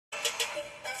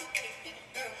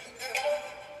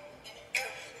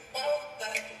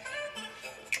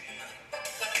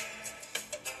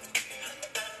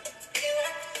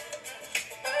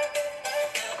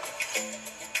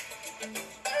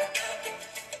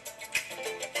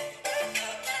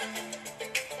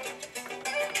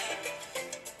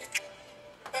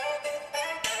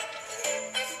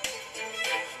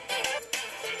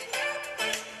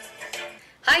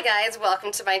Hi guys,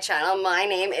 welcome to my channel. My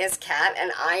name is Kat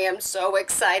and I am so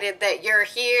excited that you're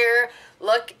here.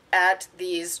 Look at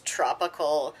these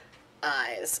tropical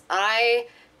eyes. I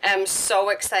am so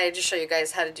excited to show you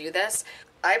guys how to do this.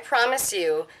 I promise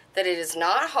you that it is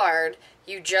not hard.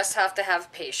 You just have to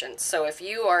have patience. So if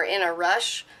you are in a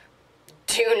rush,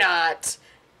 do not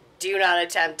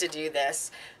attempt to do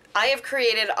this. I have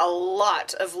created a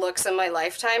lot of looks in my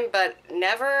lifetime, but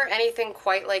never anything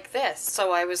quite like this.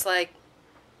 So I was like,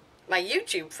 my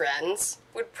YouTube friends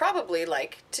would probably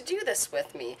like to do this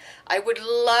with me. I would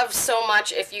love so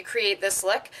much if you create this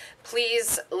look.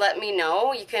 Please let me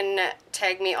know. You can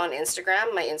tag me on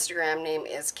Instagram. My Instagram name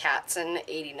is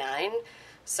Catson89.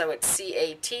 So it's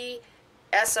CATSON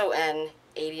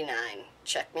 89.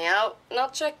 Check me out and I'll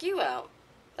check you out.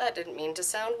 That didn't mean to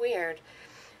sound weird.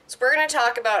 So we're going to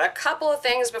talk about a couple of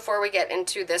things before we get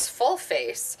into this full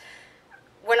face.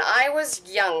 When I was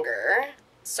younger,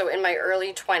 so in my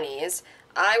early 20s,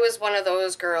 I was one of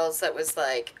those girls that was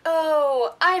like,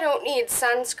 oh, I don't need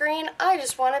sunscreen, I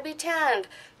just want to be tanned.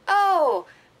 Oh,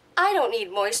 I don't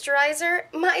need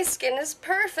moisturizer, my skin is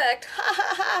perfect, ha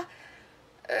ha ha.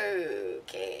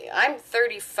 Okay, I'm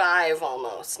 35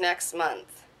 almost next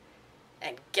month.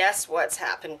 And guess what's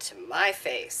happened to my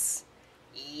face?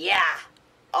 Yeah,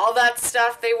 all that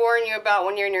stuff they warn you about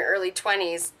when you're in your early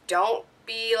 20s, don't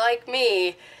be like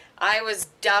me. I was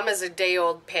dumb as a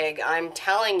day-old pig, I'm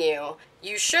telling you.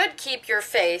 You should keep your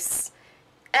face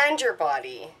and your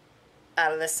body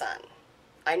out of the sun.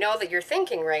 I know that you're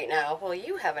thinking right now, well,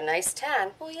 you have a nice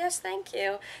tan. Well, yes, thank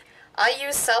you. I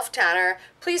use self-tanner.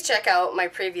 Please check out my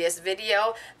previous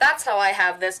video. That's how I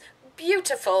have this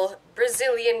beautiful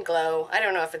Brazilian glow. I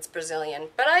don't know if it's Brazilian,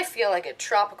 but I feel like a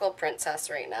tropical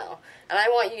princess right now. And I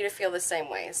want you to feel the same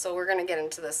way. So we're going to get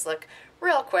into this look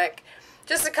real quick.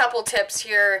 Just a couple tips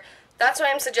here. That's why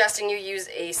I'm suggesting you use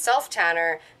a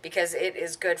self-tanner, because it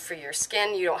is good for your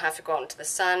skin. You don't have to go out into the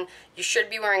sun. You should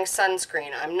be wearing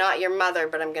sunscreen. I'm not your mother,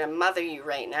 but I'm going to mother you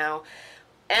right now.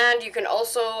 And you can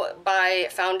also buy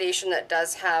foundation that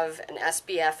does have an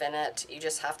SPF in it. You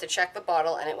just have to check the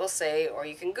bottle and it will say, or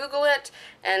you can Google it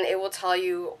and it will tell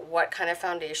you what kind of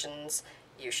foundations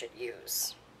you should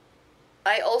use.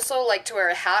 I also like to wear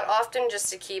a hat often just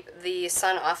to keep the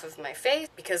sun off of my face,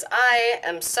 because I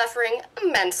am suffering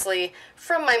immensely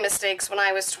from my mistakes when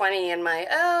I was 20 and my,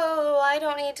 oh, I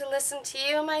don't need to listen to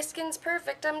you, my skin's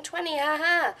perfect, I'm 20,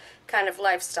 haha, kind of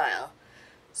lifestyle.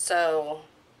 So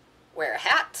wear a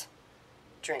hat,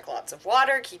 drink lots of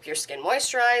water, keep your skin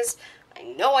moisturized. I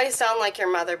know I sound like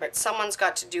your mother, but someone's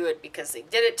got to do it because they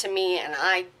did it to me and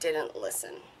I didn't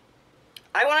listen.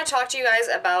 I want to talk to you guys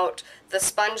about the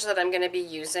sponge that I'm going to be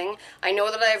using. I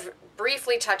know that I've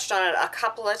briefly touched on it a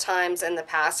couple of times in the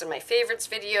past in my favorites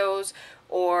videos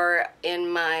or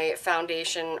in my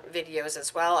foundation videos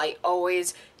as well. I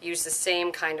always use the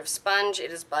same kind of sponge.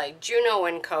 It is by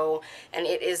JUNO&co and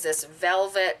it is this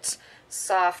velvet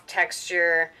soft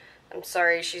texture. I'm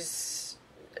sorry, she is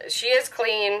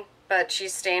clean, but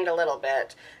she's stained a little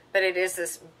bit. But it is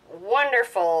this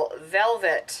wonderful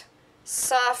velvet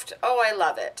soft, oh, I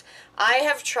love it. I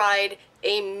have tried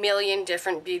a million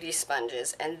different beauty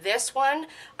sponges, and this one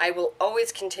I will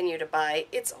always continue to buy.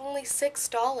 It's only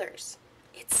 $6.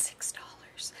 It's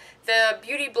 $6. The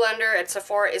Beauty Blender at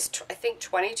Sephora is, I think,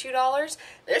 $22.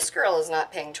 This girl is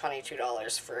not paying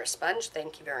 $22 for a sponge.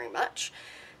 Thank you very much.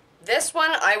 This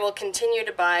one I will continue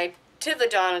to buy to the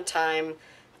dawn of time.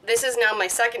 This is now my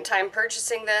second time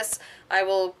purchasing this. I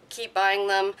will keep buying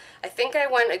them. I think I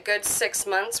went a good 6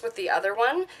 months with the other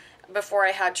one before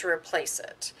I had to replace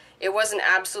it. It wasn't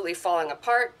absolutely falling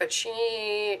apart, but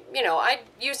I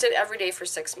used it every day for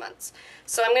 6 months.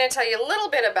 So I'm going to tell you a little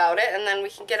bit about it and then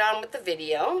we can get on with the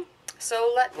video.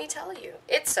 So let me tell you.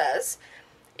 It says,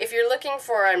 if you're looking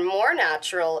for a more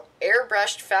natural,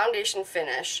 airbrushed foundation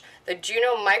finish, the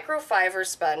Juno Microfiber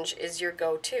Sponge is your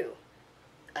go-to.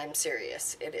 I'm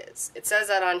serious, it is. It says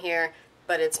that on here,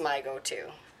 but it's my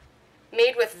go-to.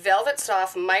 Made with velvet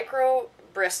soft micro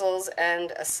bristles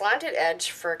and a slanted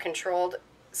edge for controlled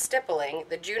stippling,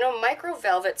 the Juno Micro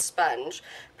Velvet Sponge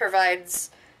provides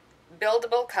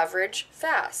buildable coverage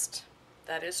fast.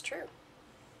 That is true.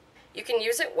 You can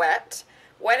use it wet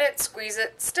it, squeeze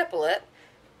it, stipple it.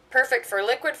 Perfect for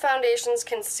liquid foundations,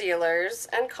 concealers,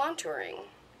 and contouring.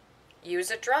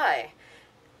 Use it dry.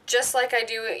 Just like I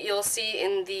do, you'll see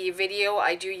in the video,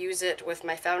 I do use it with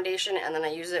my foundation and then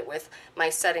I use it with my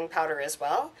setting powder as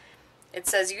well. It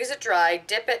says use it dry,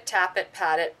 dip it, tap it,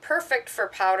 pat it. Perfect for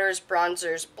powders,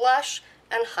 bronzers, blush,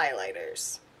 and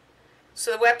highlighters.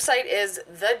 So the website is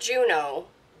thejuno.co.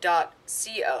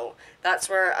 juno.co. That's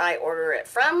where I order it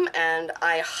from, and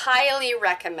I highly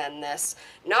recommend this,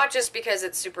 not just because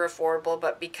it's super affordable,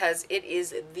 but because it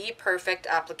is the perfect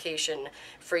application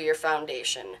for your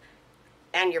foundation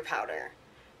and your powder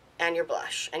and your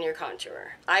blush and your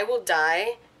contour. I will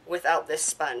die without this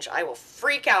sponge. I will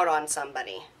freak out on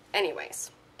somebody.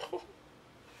 Anyways.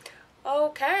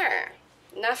 Okay,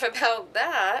 enough about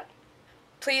that.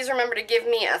 Please remember to give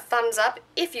me a thumbs up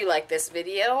if you like this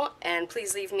video, and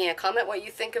please leave me a comment what you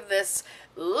think of this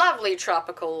lovely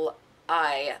tropical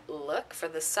eye look for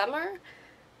the summer.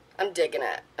 I'm digging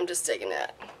it. I'm just digging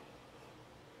it.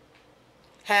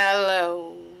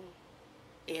 Hello,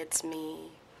 it's me.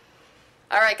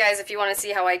 Alright guys, if you want to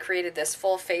see how I created this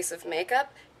full face of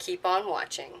makeup, keep on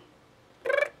watching.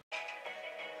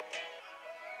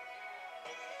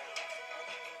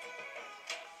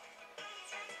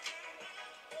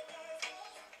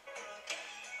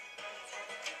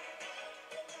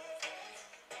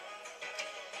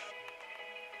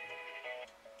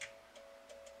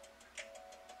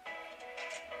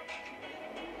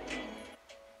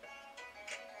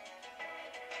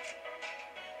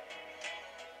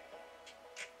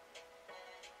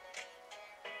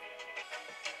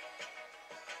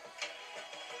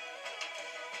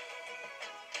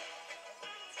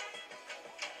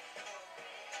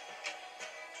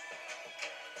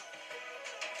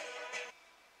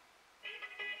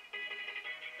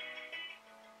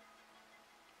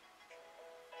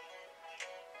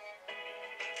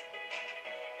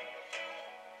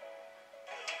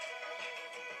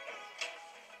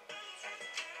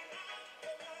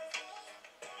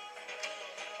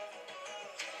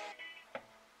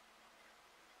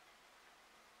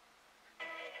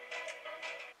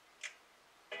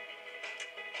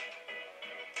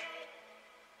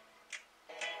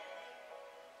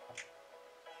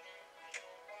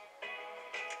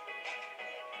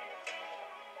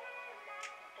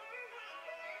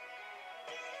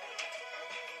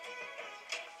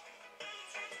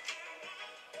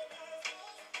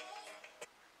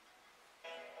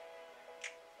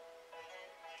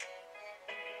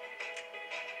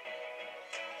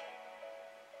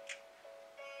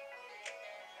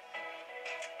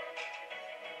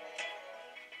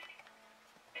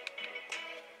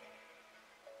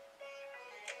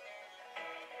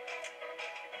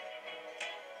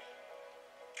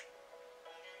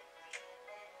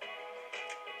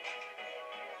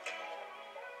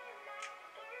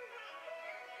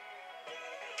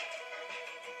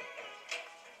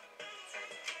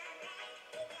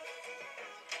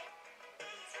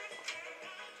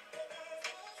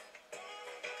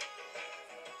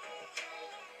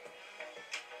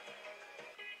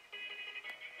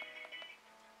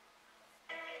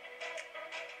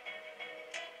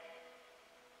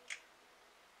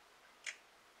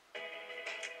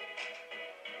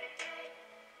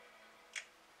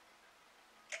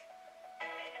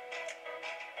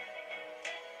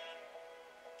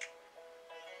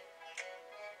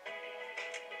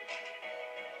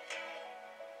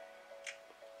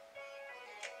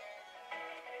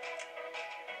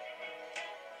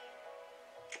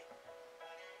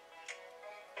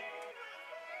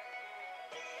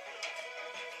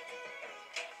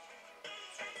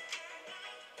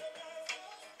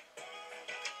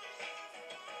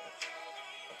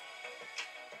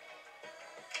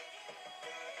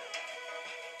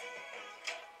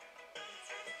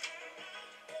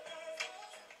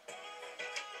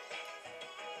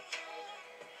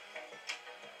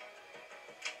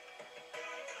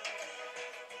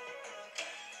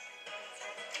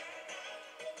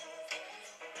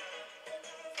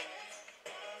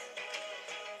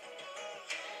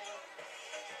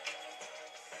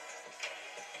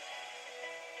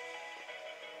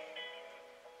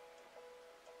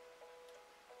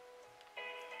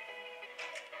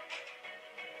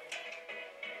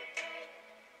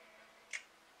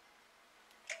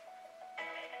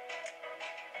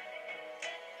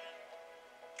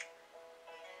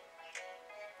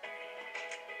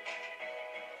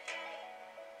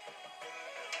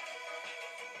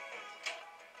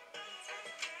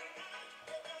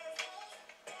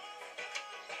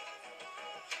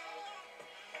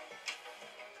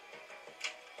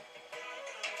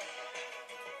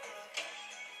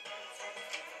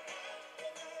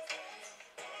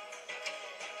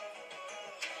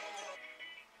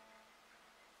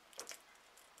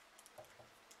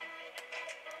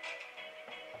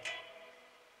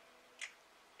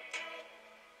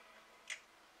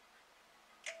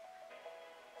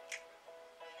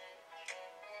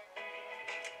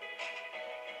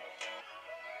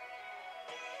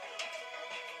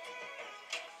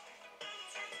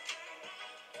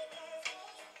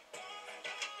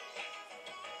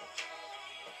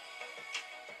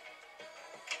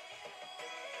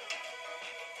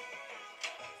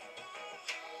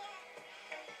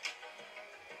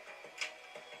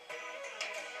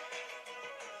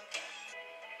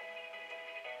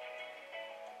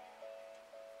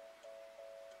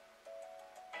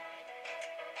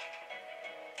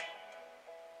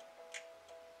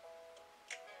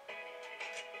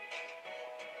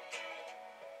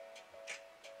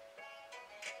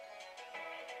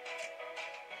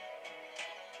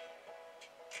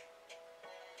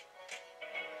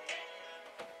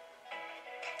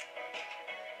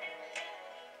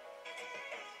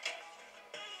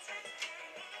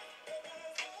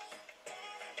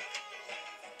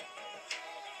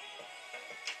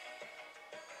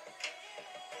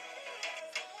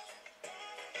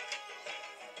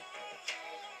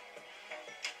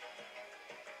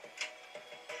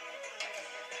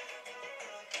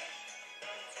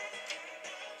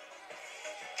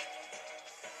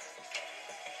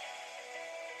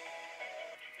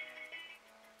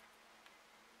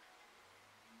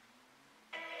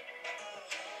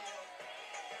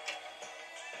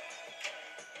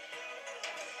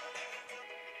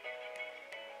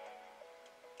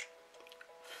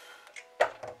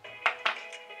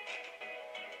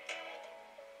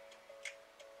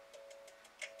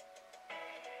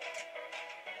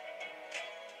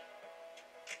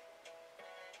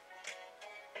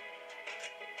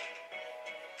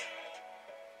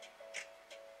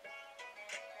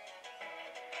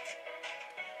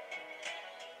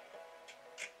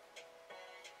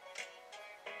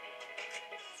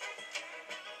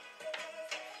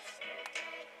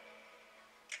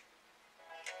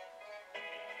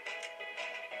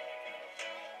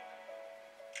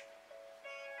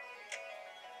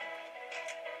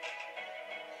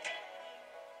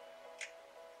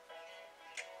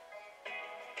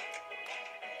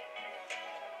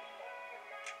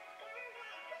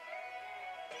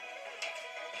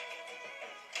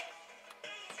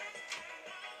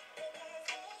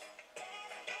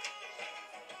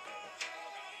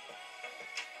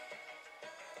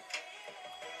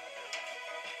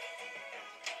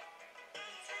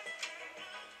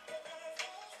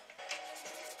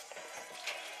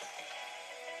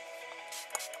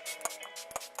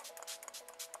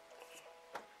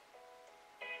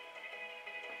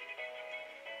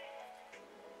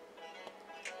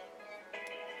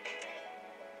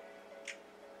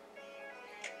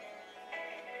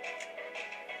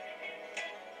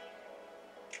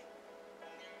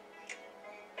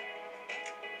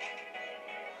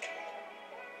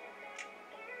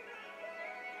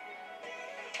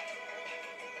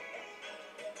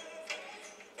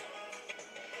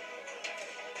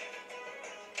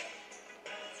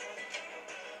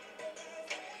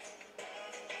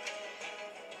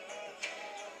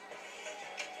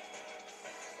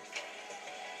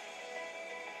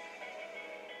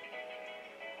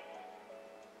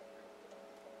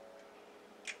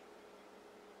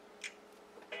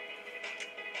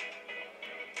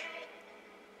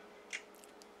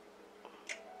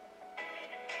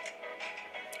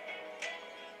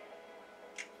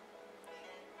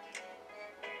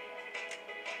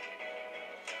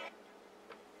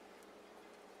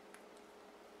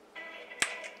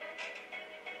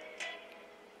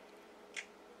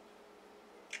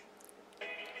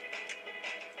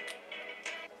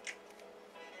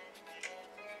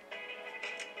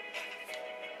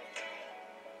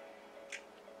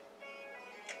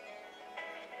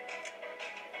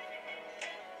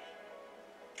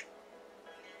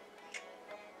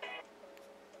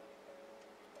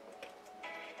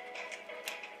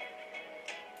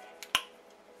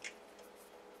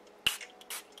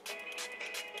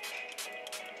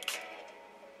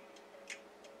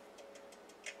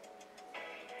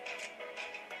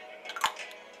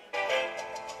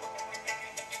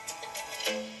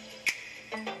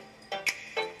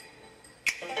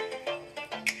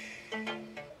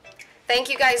 Thank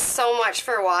you guys so much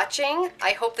for watching.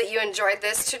 I hope that you enjoyed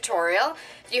this tutorial.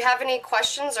 If you have any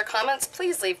questions or comments,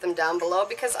 please leave them down below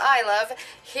because I love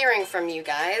hearing from you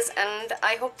guys. And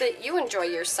I hope that you enjoy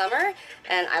your summer,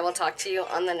 and I will talk to you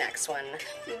on the next one.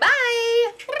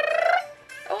 Bye!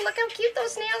 Oh, look how cute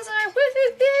those nails are.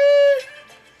 Woo-hoo-hoo!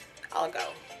 I'll go.